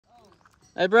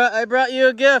I brought you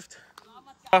a gift.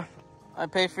 I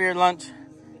pay for your lunch.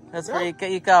 That's for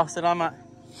ikaw. Salamat.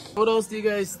 What else do you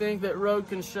guys think that road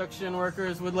construction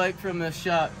workers would like from this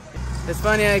shop? It's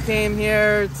funny, I came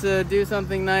here to do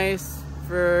something nice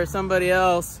for somebody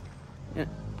else,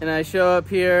 and I show up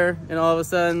here, and all of a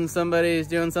sudden somebody's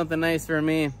doing something nice for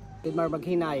me.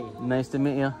 Nice to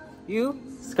meet you. You?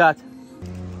 Scott.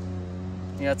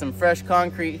 You got some fresh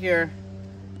concrete here.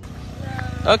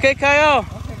 Okay, Kyle.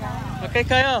 Okay,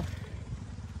 Kyle.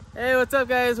 Hey, what's up,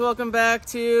 guys? Welcome back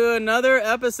to another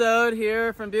episode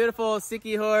here from beautiful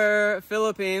Siquijor,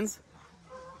 Philippines.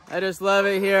 I just love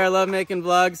it here. I love making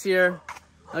vlogs here.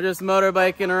 I'm just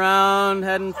motorbiking around,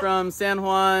 heading from San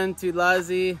Juan to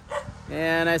Lazi,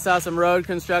 and I saw some road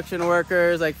construction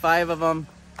workers, like 5 of them,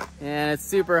 and it's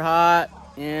super hot.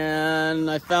 And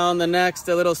I found the next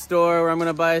a little store where I'm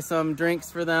gonna buy some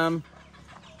drinks for them.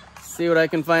 See what I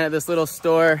can find at this little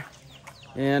store,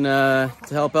 and to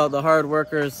help out the hard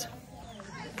workers.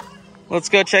 Let's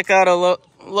go check out a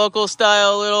local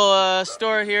style little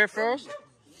store here first.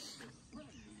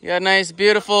 You got a nice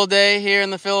beautiful day here in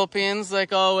the Philippines,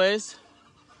 like always.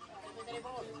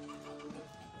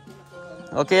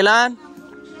 Okay, Lan?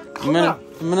 I'm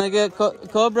gonna get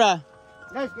Cobra.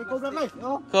 Guys, Cobra guys.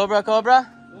 Oh. Cobra.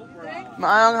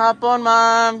 Maayong hapon,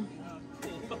 ma'am.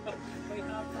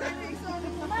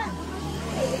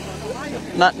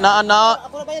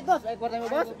 Ako na bayad, boss. Ay, kwarta mo,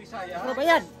 boss. Ako na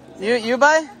bayad. You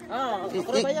buy? Oh,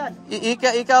 ako na bayad.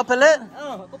 Ikaw palit?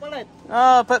 Oh, ako palit.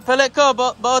 Oh, palit ko.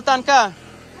 Bautan ka.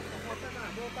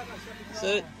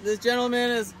 So this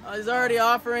gentleman is already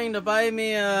offering to buy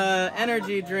me a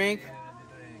energy drink.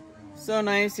 So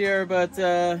nice here, but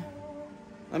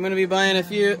I'm gonna be buying a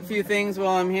few things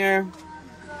while I'm here.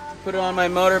 Put it on my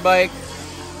motorbike.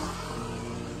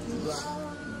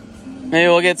 Maybe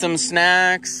we'll get some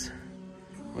snacks.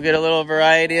 We'll get a little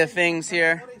variety of things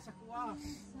here.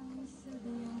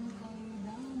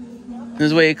 This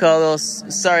is what you call those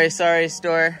sorry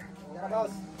store.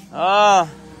 Oh,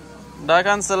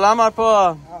 dagan salamat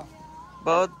po.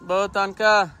 Bautan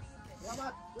ka.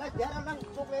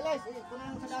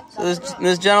 So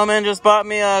this gentleman just bought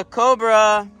me a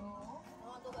Cobra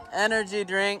energy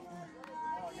drink.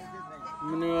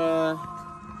 I'm gonna,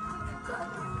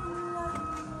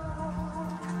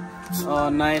 oh,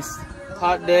 nice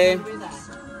hot day.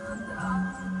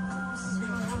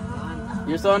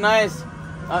 You're so nice.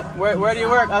 Where do you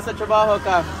work? Asa trabaho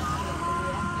ka?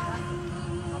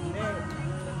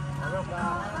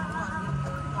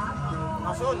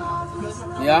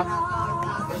 Yeah.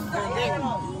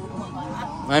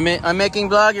 I'm making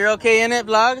vlog. You're okay in it,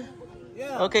 vlog?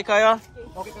 Yeah. Okay, Kaya?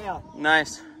 Okay, kaya.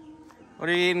 Nice. What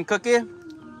are you eating? Cookie?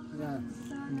 Yeah.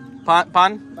 Pan?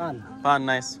 Pan.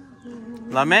 Nice.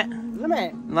 Lame?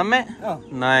 Lame? Oh.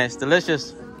 Nice.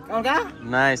 Delicious. Kaon ka?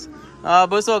 Nice.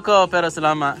 Buso ko, pero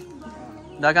salamat.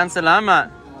 Dagan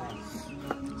salamat.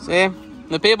 See?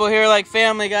 The people here are like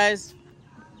family, guys.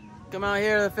 Come out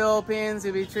here to the Philippines,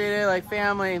 you'll be treated like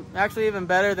family. Actually, even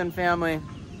better than family.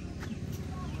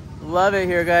 Love it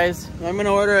here, guys. I'm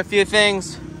gonna order a few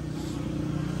things.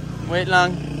 Wait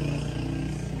lang.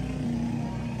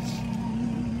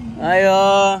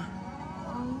 Ayo.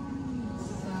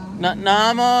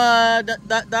 Namo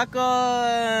dako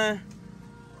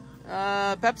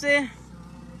Pepsi.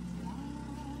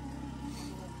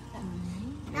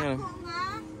 Yeah.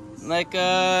 Like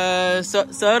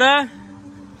soda.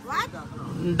 What?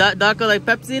 Dako like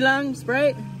Pepsi lang,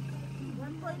 Sprite.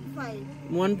 1.5.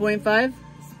 1.5.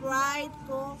 Sprite,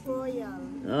 Coke, Royal.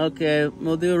 Okay,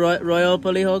 we'll do Royal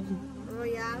Palihog.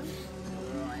 Royal.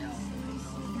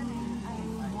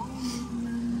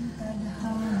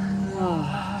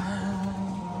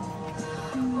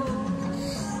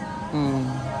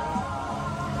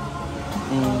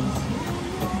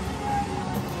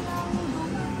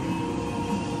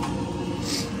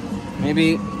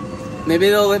 Maybe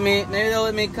they'll let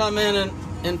me come in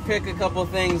and pick a couple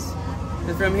things.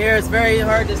 And from here it's very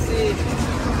hard to see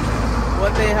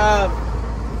what they have.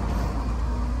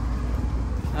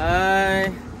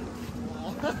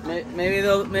 Maybe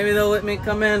they'll let me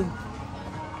come in.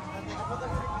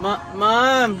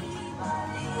 Mom,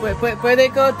 pwede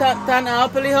ko tanaw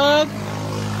palihog?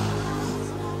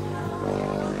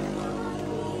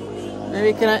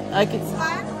 Maybe I can.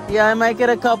 Yeah, I might get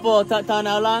a couple.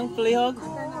 Tanaw lang palihog.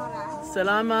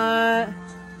 Salamat.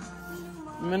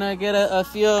 I'm gonna get a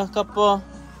couple.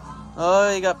 Oh,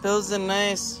 you got Pilsen,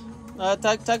 nice.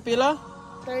 Tag pila?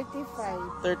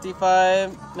 35.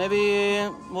 35. Maybe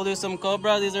we'll do some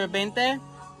Cobra. These are 20. 20.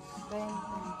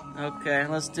 Okay,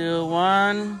 let's do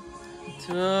 1,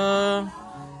 2,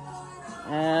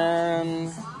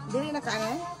 and Dili na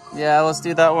kaya? Yeah, let's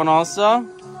do that one also.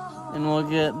 And we'll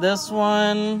get this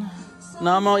one.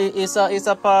 Namo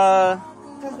isa pa.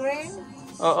 Green?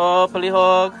 Oo,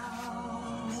 palihog.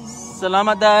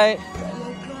 Salamat day.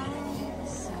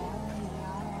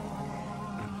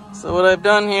 So what I've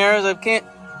done here is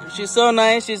she's so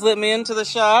nice, she's let me into the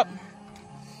shop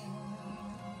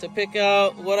to pick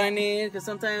out what I need, because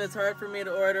sometimes it's hard for me to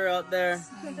order out there.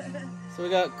 So we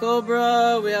got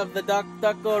Cobra, we have the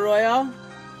Ducko Royal.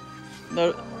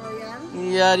 Royal?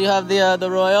 Yeah, you have the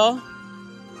Royal.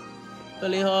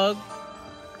 Palihog.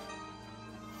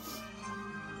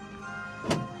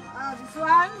 This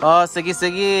one? Oh, sige.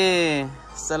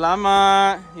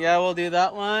 Salamat. Yeah, we'll do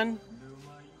that one.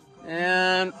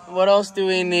 And what else do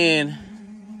we need?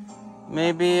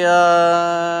 Maybe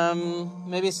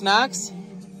snacks?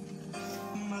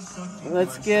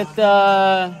 Let's get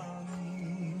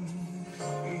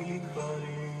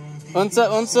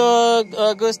unso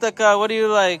gusta ka, what do you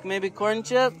like? Maybe corn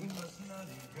chip?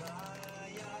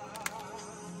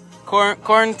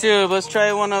 Corn tube, let's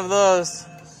try one of those.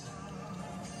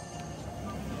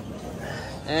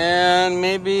 And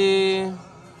maybe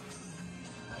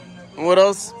what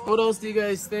else do you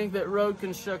guys think that road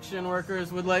construction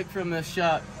workers would like from this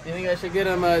shop? Do you think I should get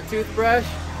them a toothbrush?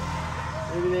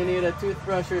 Maybe they need a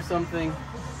toothbrush or something.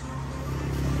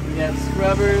 We got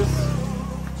scrubbers.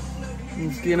 I'm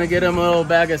just gonna get them a little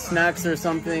bag of snacks or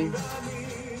something.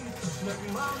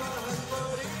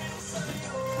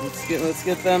 Let's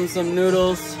get them some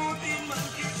noodles.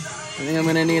 I think I'm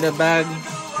gonna need a bag.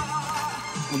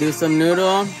 We'll do some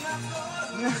noodle.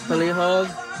 Palihog.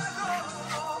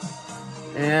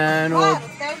 And we'll...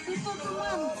 32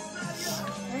 ma'am.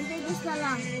 22 na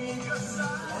lang.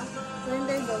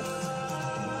 22.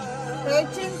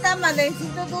 30 man,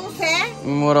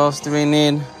 12. What else do we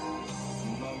need?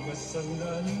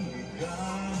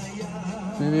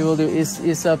 Maybe we'll do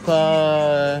isa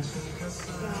pa.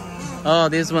 Oh,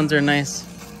 these ones are nice.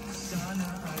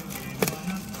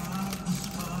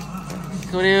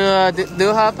 What do you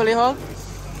do ha palihog?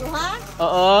 Duha?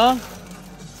 Oo.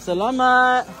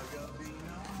 Salamat.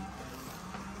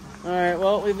 All right,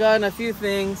 well, we've gotten a few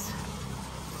things.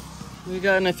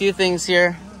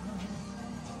 Here.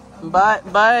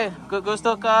 Bye.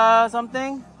 Gusto ka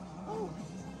something?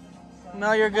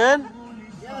 No, you're good?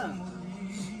 Yeah.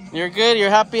 You're good?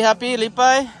 You're happy?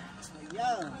 Lipay?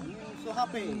 Yeah. So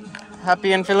happy.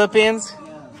 Happy in Philippines?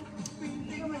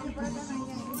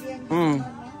 Yeah.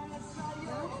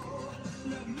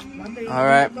 All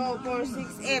right. 4,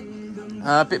 6,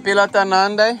 8. Pila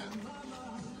tanan day?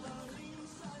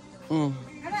 Ano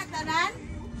tanan?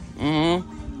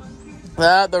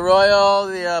 The Royal,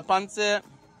 the pancit.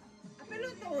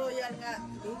 Apelo to Royal nga.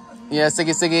 Yeah,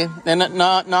 sige. And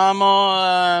na mo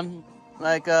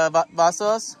like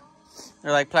vasos?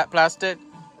 They're like plastic?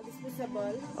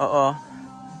 Disposable? Oo.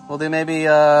 We'll do maybe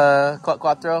 4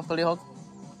 palihog.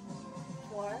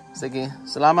 4. Sige.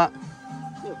 Salamat.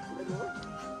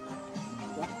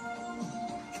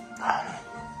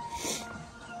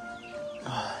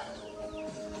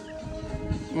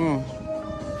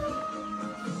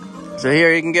 So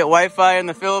here you can get Wi-Fi in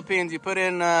the Philippines. You put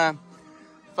in 5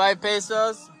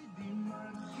 pesos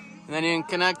and then you can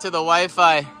connect to the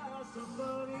Wi-Fi.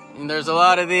 And there's a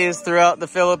lot of these throughout the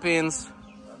Philippines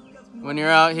when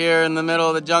you're out here in the middle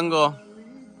of the jungle.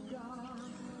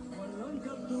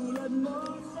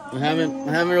 I haven't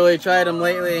really tried them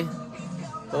lately.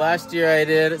 The last year I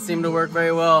did. It seemed to work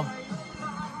very well.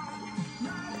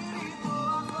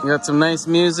 You got some nice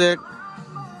music.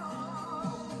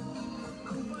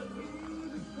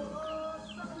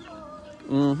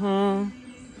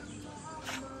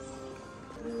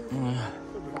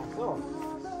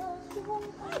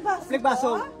 Plastic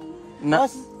baso. No,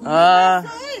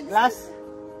 Glass.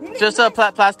 just a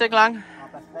plastic lang.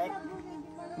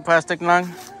 Plastic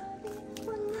lang.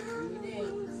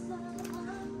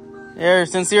 Here,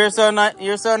 since you're so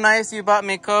nice, you bought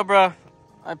me Cobra.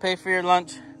 I pay for your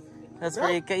lunch. That's for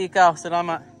ikaw.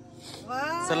 Salamat.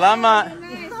 Wow. Salamat.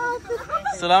 Nice.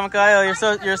 Salamat kayo.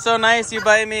 You're so nice. You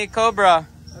buy me Cobra.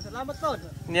 Salamat po.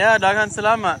 Yeah, dagan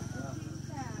salamat.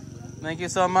 Thank you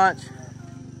so much.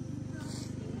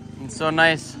 It's so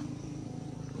nice.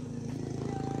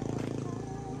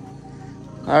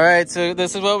 All right, so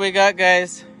this is what we got,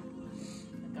 guys.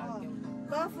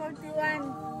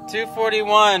 241.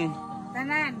 241.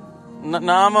 Tanan.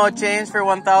 Naa mo change for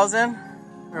 1,000?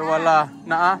 Or wala?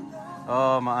 Naa?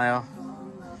 Oh, maayo.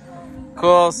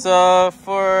 Cool. So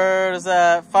for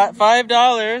that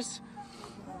 $5,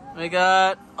 we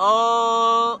got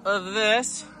all of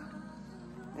this,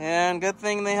 and good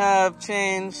thing they have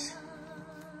change.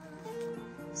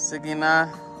 Sige na.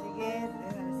 Sige.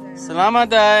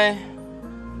 Salamat, Day.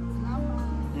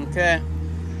 Okay.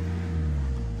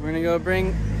 We're gonna go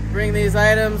bring these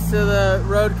items to the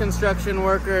road construction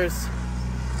workers.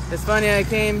 It's funny, I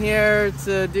came here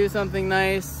to do something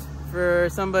nice for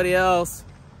somebody else,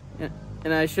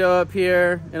 and I show up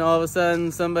here and all of a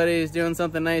sudden somebody's doing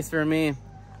something nice for me.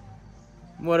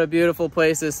 What a beautiful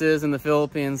place this is in the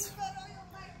Philippines.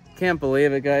 Can't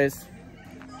believe it, guys.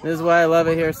 This is why I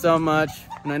love it here so much,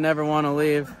 and I never want to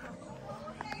leave.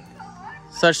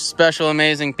 Such special,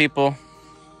 amazing people.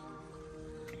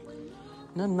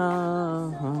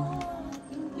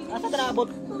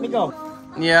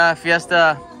 Yeah,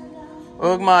 fiesta.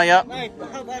 Ugma, yep. Right,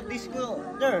 how about disco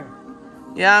there?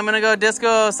 Yeah, I'm gonna go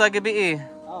disco sa gabi.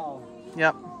 Oh.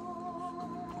 Yep.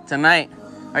 Tonight.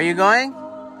 Are you going?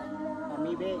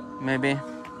 Maybe. Maybe.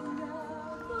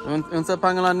 Unsa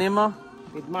pangalan nimo?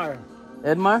 Tidmar.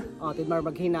 Edmar? Oh, Tidmar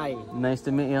Baghinay. Nice to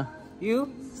meet you. You?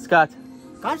 Scott.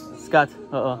 Kas? Scott.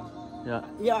 Oo.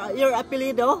 Yeah. Your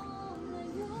apelido?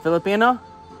 Filipino?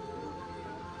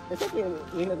 Is it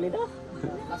yung apelido?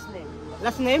 Last name.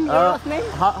 Last name? Your last name?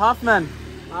 Hoffman.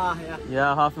 Ah, yeah.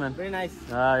 Yeah, Hoffman. Very nice.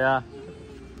 Yeah.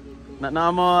 Na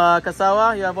mo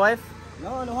kasawa? You have wife?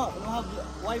 No have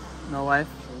wife. No wife.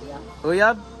 Yeah.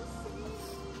 Uyab?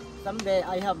 Someday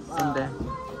I have Someday.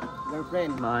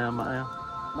 girlfriend. Maayo.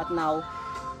 But now,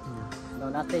 no,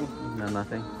 nothing. No,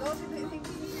 nothing.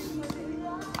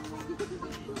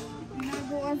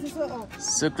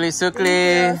 Sukli.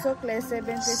 Sukle,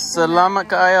 70. Salamat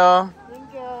kaayo.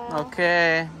 Thank you.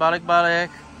 Okay. Balik. Balik-balik.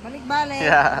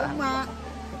 Yeah. Ugma.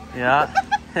 Yeah.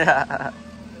 Yeah.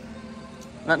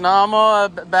 Na mo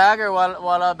bag or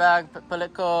wala bag?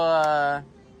 Palit ko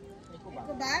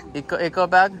Ito bag? Eco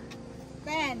bag?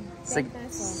 10. 10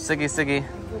 pesos. Sige. Ito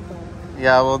bag.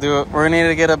 Yeah, we'll do it. We're gonna need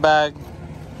to get a bag.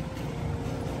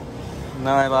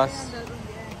 No, I lost.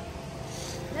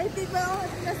 Naiti ba ako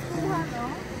naskuhan, no?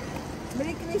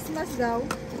 Merry Christmas daw.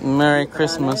 Merry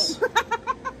Christmas.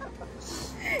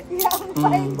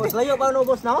 Boss, layo pa no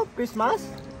boss now? Christmas?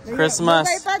 Christmas.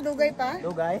 Dugay pa?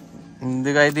 Dugay?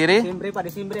 Dugay diri?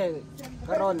 Disimbre.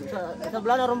 Karon sa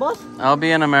Blana ron boss? I'll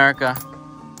be in America.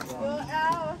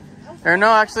 Or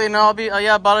no, actually, no, I'll be,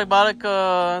 balik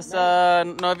sa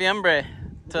Noviembre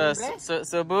to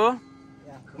Cebu.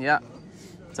 Yeah.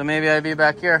 So maybe I'll be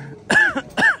back here.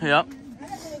 Yep.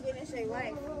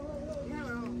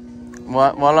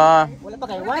 Wala pa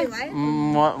kay wife?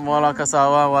 Wala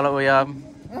kasawa, wala uyab.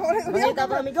 Mangita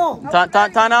pa amigo.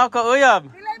 Tanaw ka uyab.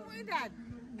 Pilay mo edad?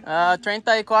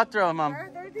 34, ma'am.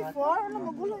 34?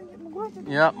 Ano, magulo.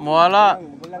 Yep,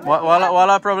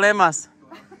 wala problemas.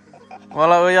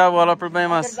 Wala uyab, wala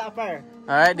problemas.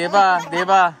 Alright, diba?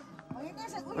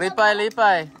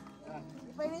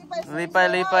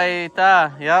 Lipay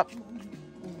ta. Yep.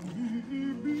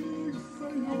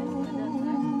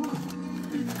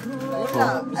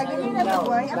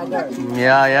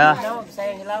 Yeah.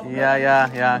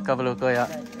 Kabalo ko,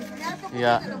 yeah.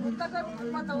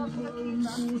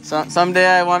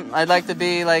 Someday I'd like to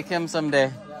be like him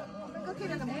someday.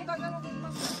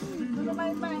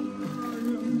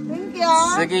 Thank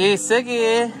you. Sige.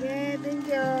 Yeah, thank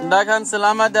you. Daghan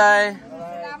salamat, Day.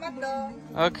 Salamat dong.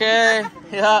 Okay.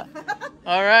 Yeah.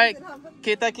 All right.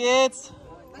 Kita kits.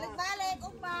 Balik-balik,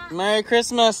 ugma. Merry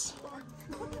Christmas.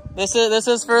 This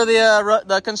is for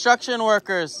the construction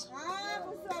workers.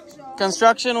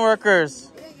 Construction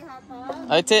workers.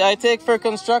 I take for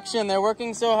construction. They're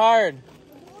working so hard.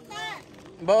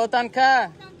 Bautan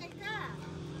ka.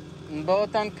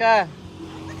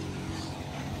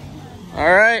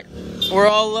 All right,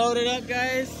 we're all loaded up,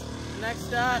 guys.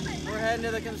 Next stop, we're heading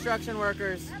to the construction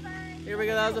workers. Here we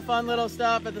go. That was a fun little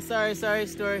stop at the Sorry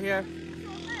store here.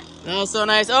 That was so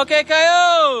nice. Okay,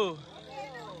 kayo.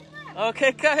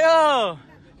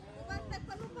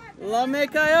 Lame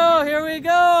kayo. Here we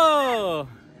go.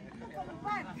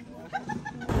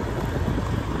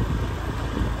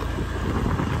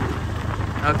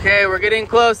 Okay, we're getting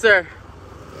closer.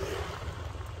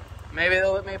 Maybe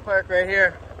they'll let me park right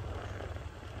here.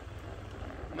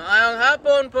 Maayong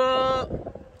hapon po.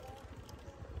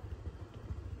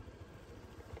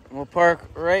 We'll park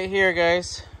right here,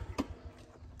 guys.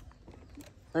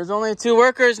 There's only 2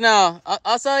 workers now.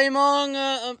 Asa imong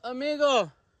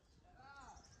amigo?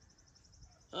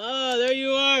 Ah, there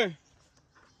you are.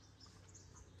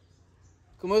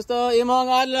 Kumusta imong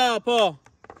adlaw po?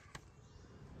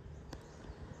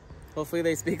 Hopefully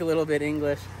they speak a little bit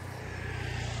English.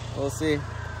 We'll see.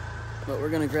 But we're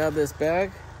gonna grab this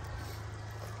bag.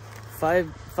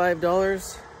 $5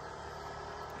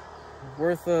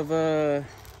 worth of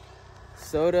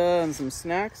soda and some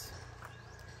snacks.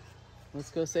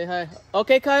 Let's go say hi.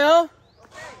 Okay, Kyle?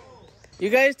 You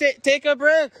guys take a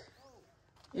break.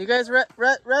 You guys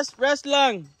rest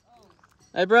long.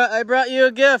 I brought you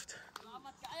a gift.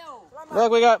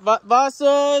 Look, we got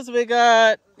vasos, we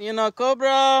got, you know,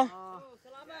 cobra.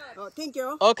 Oh, thank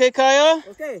you. Okay, Kyle.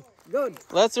 Okay, good.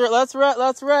 Let's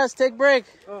rest. Take break.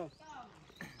 Oh.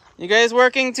 You guys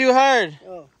working too hard.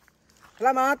 Oh.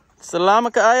 Salamat. Salamat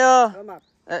kayo. Salamat.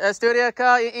 Estudia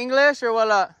ka English or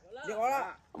wala? Di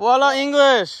wala. Wala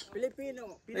English.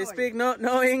 Filipino. They speak no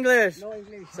English. No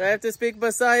English. So I have to speak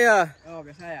Bisaya. Oh,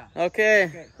 Bisaya.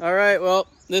 Okay. All right. Well,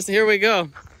 here we go.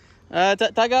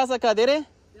 Taga sa ka diri?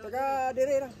 Taga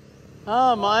diri ra.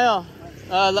 Oh, maayo.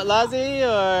 Lazi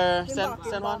or San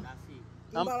Juan?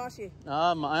 Timbalasi.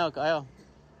 Maayo kayo.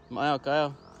 Maayo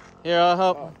kayo. Here, I'll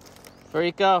help. For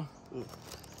ikaw.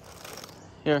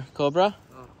 Here, Cobra.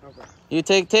 Okay. You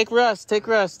take rest. Take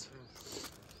rest.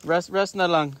 Rest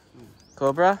na lang.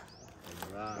 Cobra.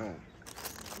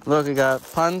 Look, we got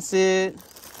pancit.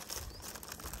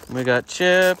 We got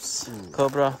chips.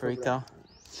 Cobra for ikaw.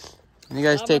 You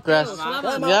guys take rest.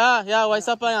 Yeah, wala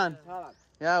isa pa yan.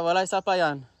 Yeah, wala isa pa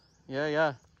yan.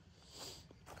 Yeah.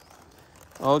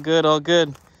 All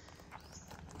good.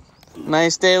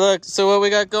 Nice day. Look, so what we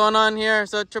got going on here?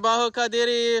 So trabaho ka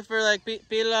diri for like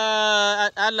pila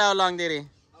adlaw lang diri.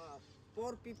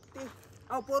 450.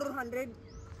 Oh, 400.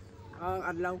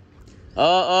 Adlaw.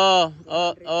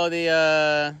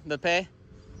 The pay.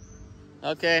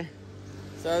 Okay.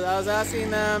 So I was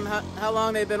asking them how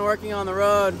long they've been working on the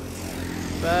road,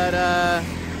 but I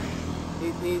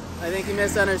think he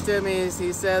misunderstood me.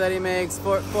 He said that he makes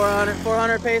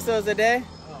 400 pesos a day.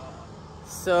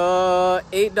 So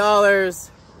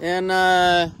 $8 in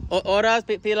oras,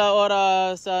 pila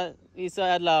oras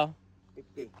isa adlaw.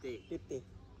 50.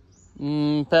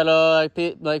 Pero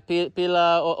like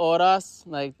pila oras,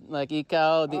 like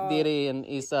ikaw diri in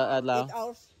isa adlaw. 8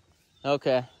 hours.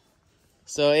 Okay.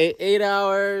 So 8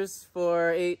 hours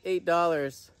for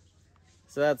 $8.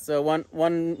 So that's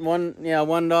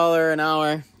 $1 an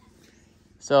hour.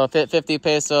 So 50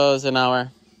 pesos an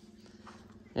hour.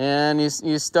 And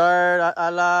you start a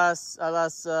las 8.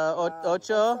 Alas 8.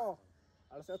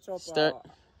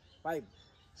 Five.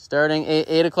 Starting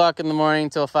 8 o'clock in the morning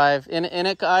till 5. In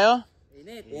it kayo?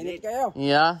 Init kayo.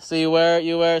 Yeah. So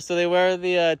so they wear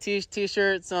the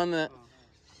t-shirts on the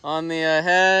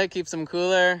head, keeps them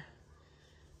cooler.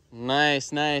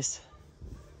 Nice.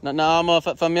 Na mo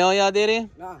familia diri?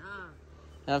 Na.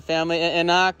 Have family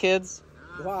and kids?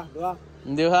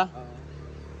 Duha.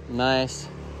 Nice.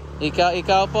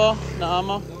 Ikaw po na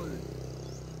amo?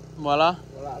 Wala?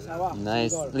 Wala asawa.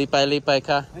 Nice. Lipay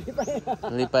ka.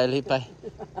 Lipay.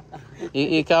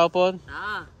 Ikaw po?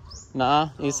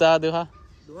 Na. Isa, duha?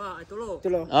 Duha, ay tulo.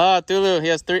 Tulu. He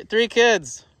has three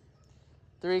kids.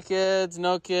 3 kids,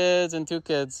 no kids, and 2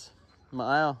 kids.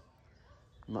 Maayo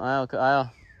kaayo.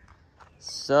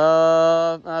 So,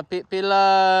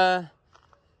 pila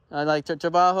like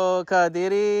trabaho ka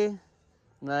diri?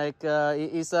 Like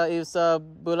isa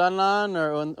bulan lang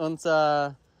or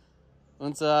unsa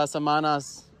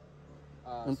semanas?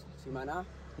 Semana?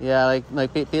 Yeah, like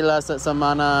pila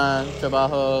semana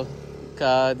trabaho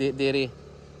ka diri?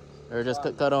 Or just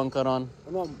karon?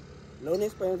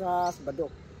 Lunes pa yun sa Sabado.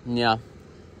 Yeah.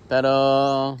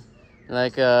 Pero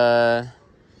like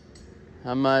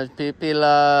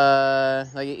pila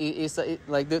like isa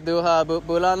like duha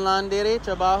bulan lang diri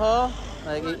trabaho?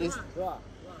 Like Duha.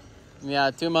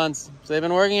 Yeah, 2 months. So they've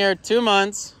been working here 2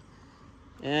 months.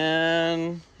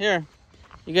 And here,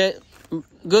 you get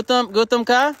gutom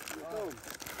ka?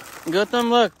 Gutom,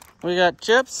 look, we got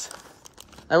chips.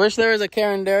 I wish there was a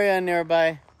carinderia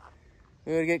nearby.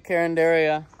 We would get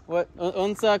carinderia. What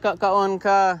unsa kaon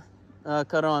ka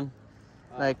karon?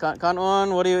 Like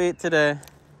kaon, what do you eat today?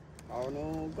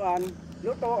 Ano kan?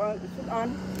 Luto,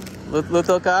 sudan.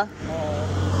 Luto ka?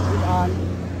 Sudan.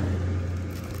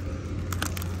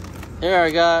 Here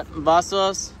I got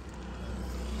vasos,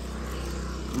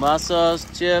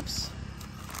 chips.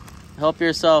 Help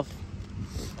yourself.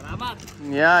 Salamat.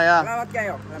 Yeah. Salamat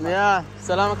kayo. Yeah,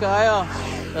 salamat kaayo.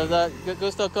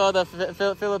 Gusto ko the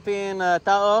Philippine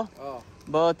tao.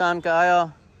 Bootan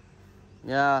kaayo.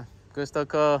 Yeah, gusto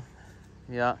ko.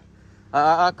 Yeah.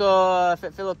 Ako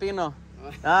Filipino.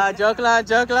 Joke lang.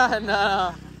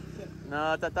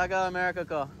 No, taga America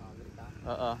ko.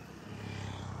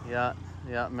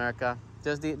 Yeah, America.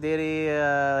 Just diri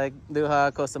like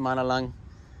duha ko semana lang.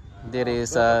 Diri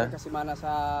sa semana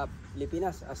sa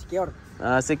Pilipinas, Siquijor.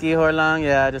 Siquijor lang,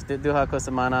 yeah, just duha ko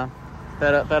semana.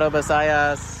 Pero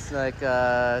Visayas like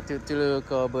tulu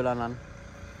ko bulan lang.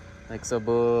 Like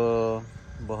Cebu,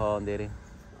 Bohol diri.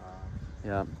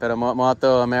 Yeah, pero mo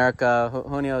to America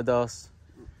Junio 2.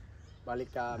 Balik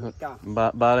ka, Mika.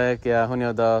 Balik, yeah,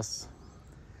 Junio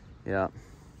 2. Yeah.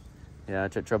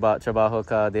 Yeah, trabajo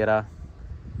ka dira.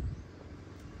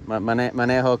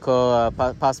 Manejo ko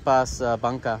paspas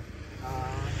banca.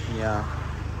 Yeah.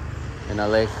 In a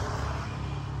lake.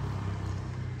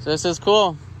 So this is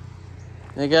cool.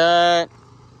 They got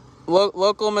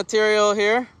local material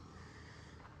here.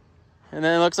 And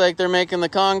then it looks like they're making the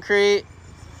concrete.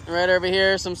 Right over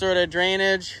here, some sort of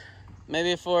drainage.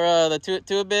 Maybe for the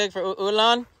too big for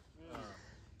ulan.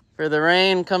 For the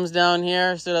rain comes down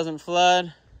here so it doesn't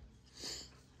flood.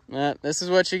 This is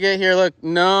what you get here. Look,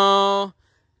 no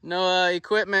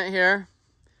equipment here.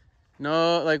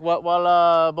 No, like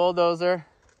wala bulldozer.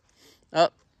 Oh,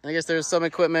 I guess there's some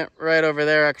equipment right over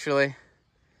there actually.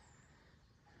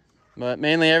 But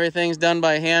mainly everything's done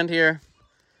by hand here.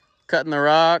 Cutting the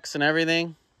rocks and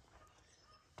everything.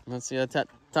 Let's see,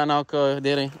 tanaw ko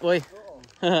diri. Uy.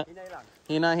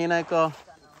 Hinay ko.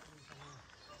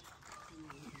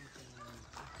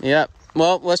 Yep.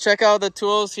 Well, let's check out the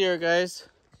tools here, guys.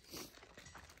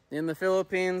 In the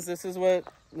Philippines, this is what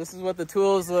the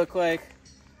tools look like.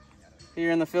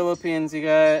 Here in the Philippines, you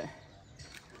got,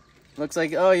 looks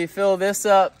like, oh, you fill this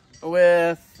up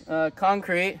with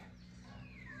concrete.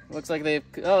 Looks like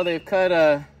they've cut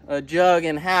a jug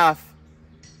in half,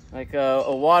 like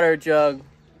a water jug.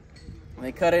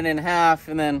 They cut it in half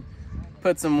and then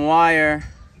put some wire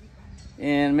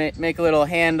and make a little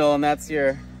handle, and that's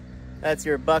your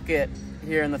bucket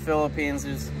here in the Philippines.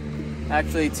 There's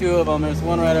actually 2 of them. There's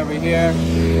one right over here.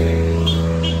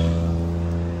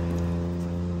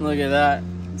 Look at that.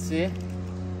 See?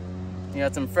 You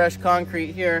got some fresh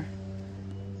concrete here.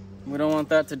 We don't want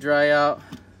that to dry out.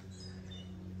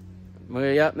 Well,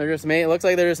 yeah, it looks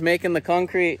like they're just making the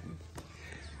concrete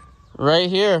right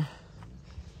here.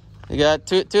 You got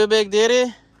two big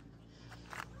diddy.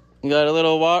 You got a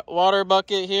little water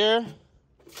bucket here.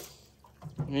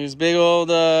 These big old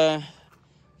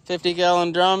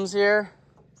 50-gallon drums here.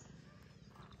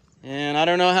 And I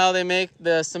don't know how they make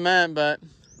the cement, but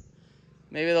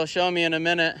maybe they'll show me in a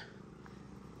minute.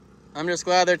 I'm just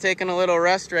glad they're taking a little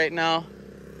rest right now.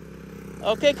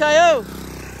 Okay, Kayo.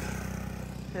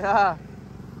 Yeah.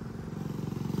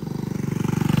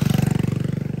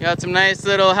 Got some nice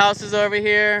little houses over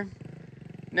here.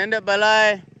 Nenda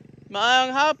balay.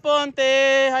 Maayong hapon,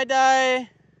 te. Hi, day.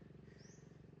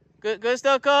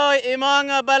 Gusto ko imong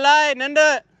balay.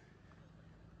 Nenda.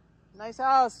 Nice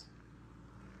house.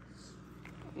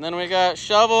 And then we got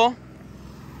shovel.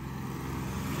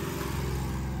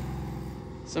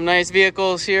 Some nice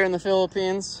vehicles here in the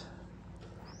Philippines.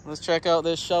 Let's check out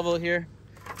this shovel here.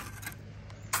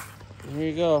 Here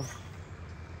you go.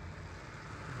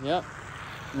 Yep.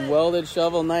 Welded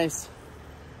shovel, nice.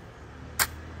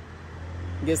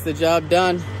 Gets the job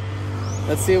done.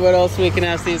 Let's see what else we can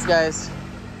ask these guys.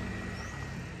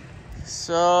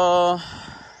 So,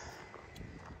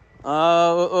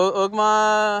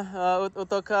 ugma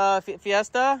utok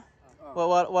fiesta?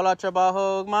 Wala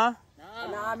trabaho ugma?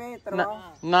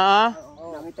 Na?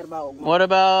 What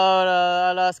about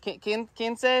alas 15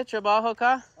 trabaho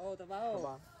ka? Oh,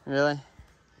 trabaho. Really?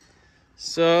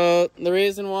 So the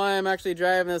reason why I'm actually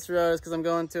driving this road is because I'm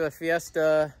going to a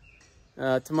fiesta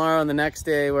tomorrow and the next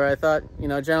day, where I thought, you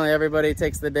know, generally everybody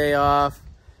takes the day off.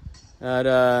 But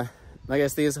I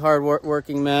guess these hard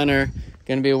working men are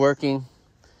going to be working.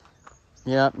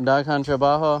 Yep, daghan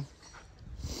trabajo.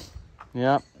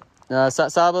 Yep.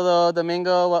 Sábado,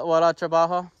 Domingo, wala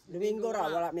trabajo? Domingo ra,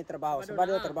 wala may trabaho.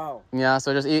 Sabado trabaho. Yeah,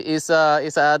 so just isa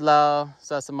adlaw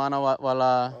sa semana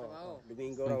wala.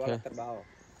 Domingo ra, wala trabaho.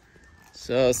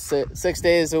 So 6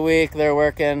 days a week they're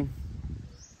working,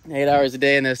 8 hours a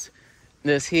day in this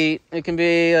heat. It can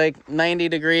be like 90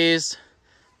 degrees.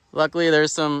 Luckily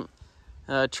there's some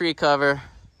tree cover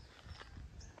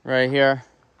right here.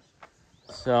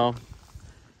 So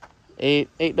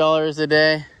 $8 a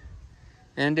day.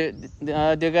 And do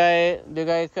guy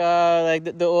ka like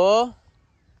the oh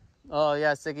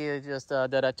yeah, sige, just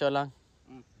derecho lang.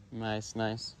 Nice.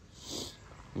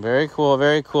 Very cool,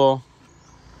 very cool.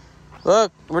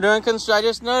 Look, we're doing construction. I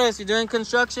just noticed you're doing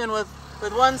construction with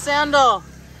one sandal.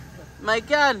 My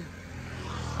God,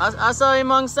 I saw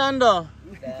imong sandal.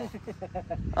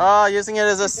 Oh, using it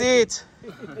as a seat.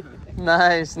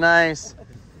 Nice. I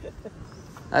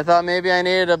thought maybe I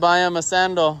needed to buy him a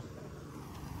sandal.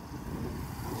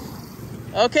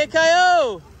 Okay,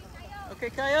 Kayo.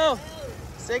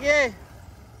 Sige.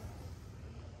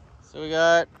 So we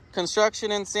got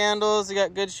construction and sandals. We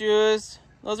got good shoes.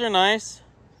 Those are nice.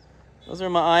 Those are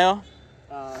maayo.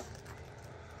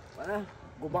 Wala.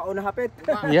 Gubao na hapit.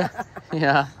 Yeah.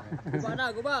 Guba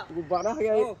na.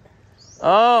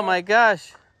 Oh my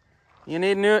gosh. You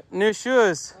need new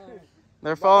shoes.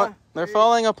 They're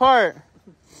falling apart.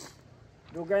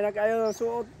 Dugay na kayo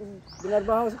suot.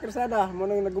 Binarbaho sa kalsada. Mo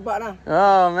nang naguba na.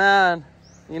 Oh man,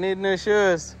 you need new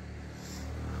shoes.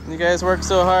 You guys work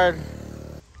so hard.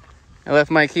 I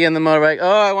left my key on the motorbike.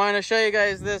 Oh, I wanted to show you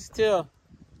guys this too.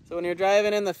 So when you're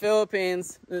driving in the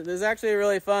Philippines, this is actually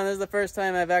really fun. This is the first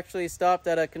time I've actually stopped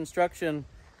at a construction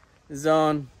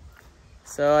zone.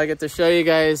 So I get to show you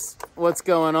guys what's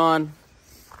going on.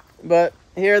 But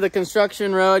here, the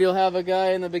construction road, you'll have a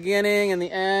guy in the beginning and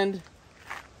the end.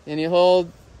 And you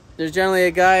hold, there's generally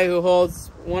a guy who holds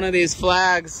one of these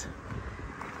flags.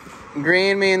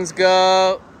 Green means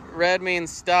go, red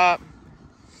means stop.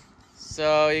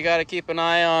 So you got to keep an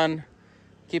eye out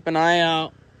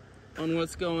on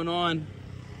what's going on.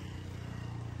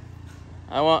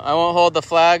 I won't hold the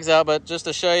flags out, but just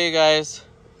to show you guys,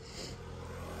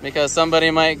 because somebody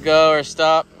might go or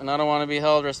stop, and I don't want to be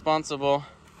held responsible.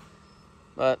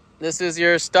 But this is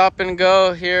your stop and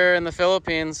go here in the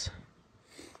Philippines.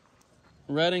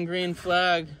 Red and green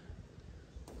flag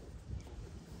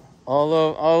all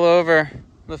over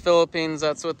the Philippines.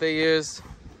 That's what they use.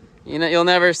 You know, you'll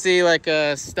never see like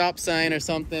a stop sign or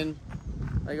something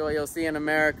like what you'll see in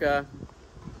America.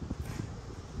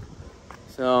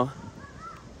 So,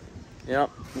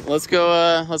 yep. Let's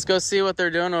go see what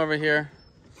they're doing over here.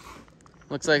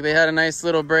 Looks like they had a nice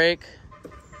little break.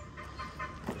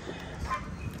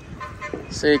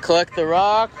 So you collect the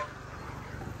rock,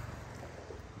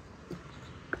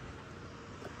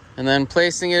 and then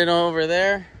placing it over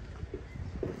there.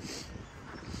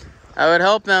 I would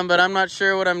help them, but I'm not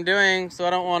sure what I'm doing, so I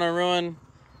don't want to ruin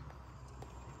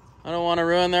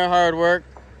their hard work.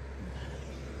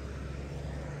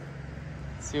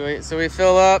 So we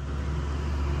fill up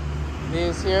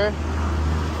these here.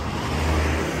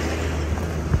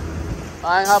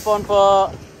 Maayong hapon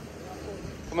po.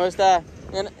 Kumusta?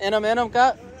 Inom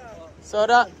ka?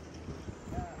 Soda?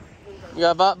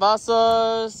 Yeah,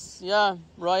 vasos. Yeah,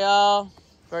 Royal.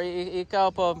 For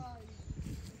ikaw po.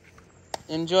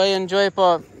 Enjoy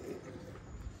po.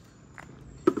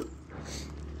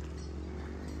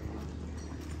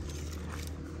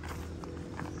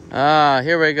 Ah,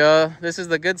 here we go. This is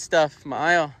the good stuff,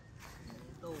 maayo.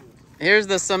 Here's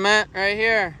the cement right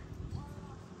here.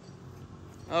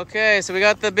 Okay, so we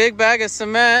got the big bag of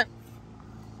cement.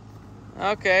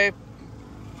 Okay,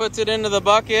 puts it into the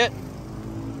bucket.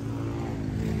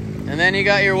 And then you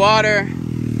got your water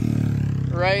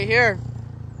right here.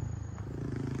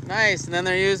 Nice, and then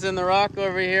they're using the rock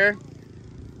over here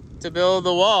to build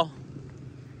the wall.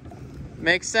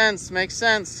 Makes sense, makes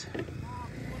sense.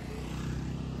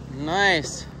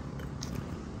 Nice.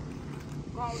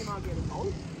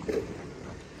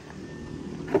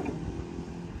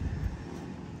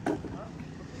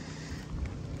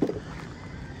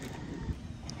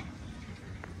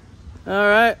 All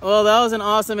right, well, that was an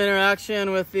awesome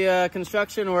interaction with the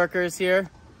construction workers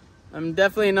here. I'm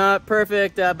definitely not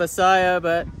perfect at Bisaya,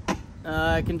 but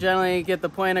I can generally get the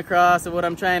point across of what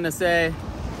I'm trying to say.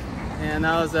 And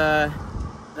that was a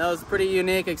pretty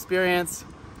unique experience.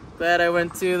 Glad I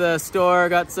went to the store,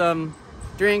 got some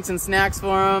drinks and snacks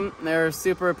for them. They were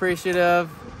super appreciative.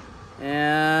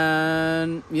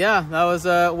 And yeah, that was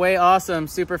way awesome.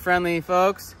 Super friendly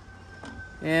folks.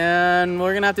 And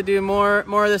we're gonna have to do more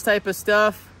of this type of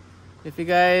stuff. If you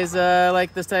guys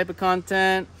like this type of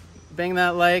content, bang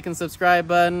that like and subscribe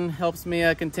button. Helps me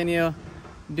continue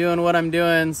doing what I'm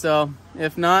doing. So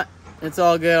if not, it's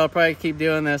all good. I'll probably keep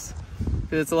doing this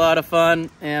because it's a lot of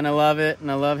fun and I love it, and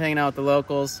I love hanging out with the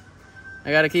locals. I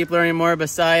got to keep learning more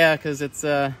Bisaya because it's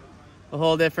a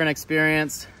whole different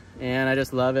experience and I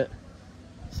just love it.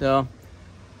 So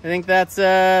I think that's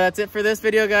it for this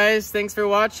video, guys. Thanks for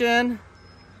watching,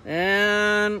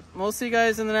 and we'll see you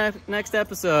guys in the next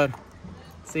episode.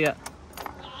 See ya.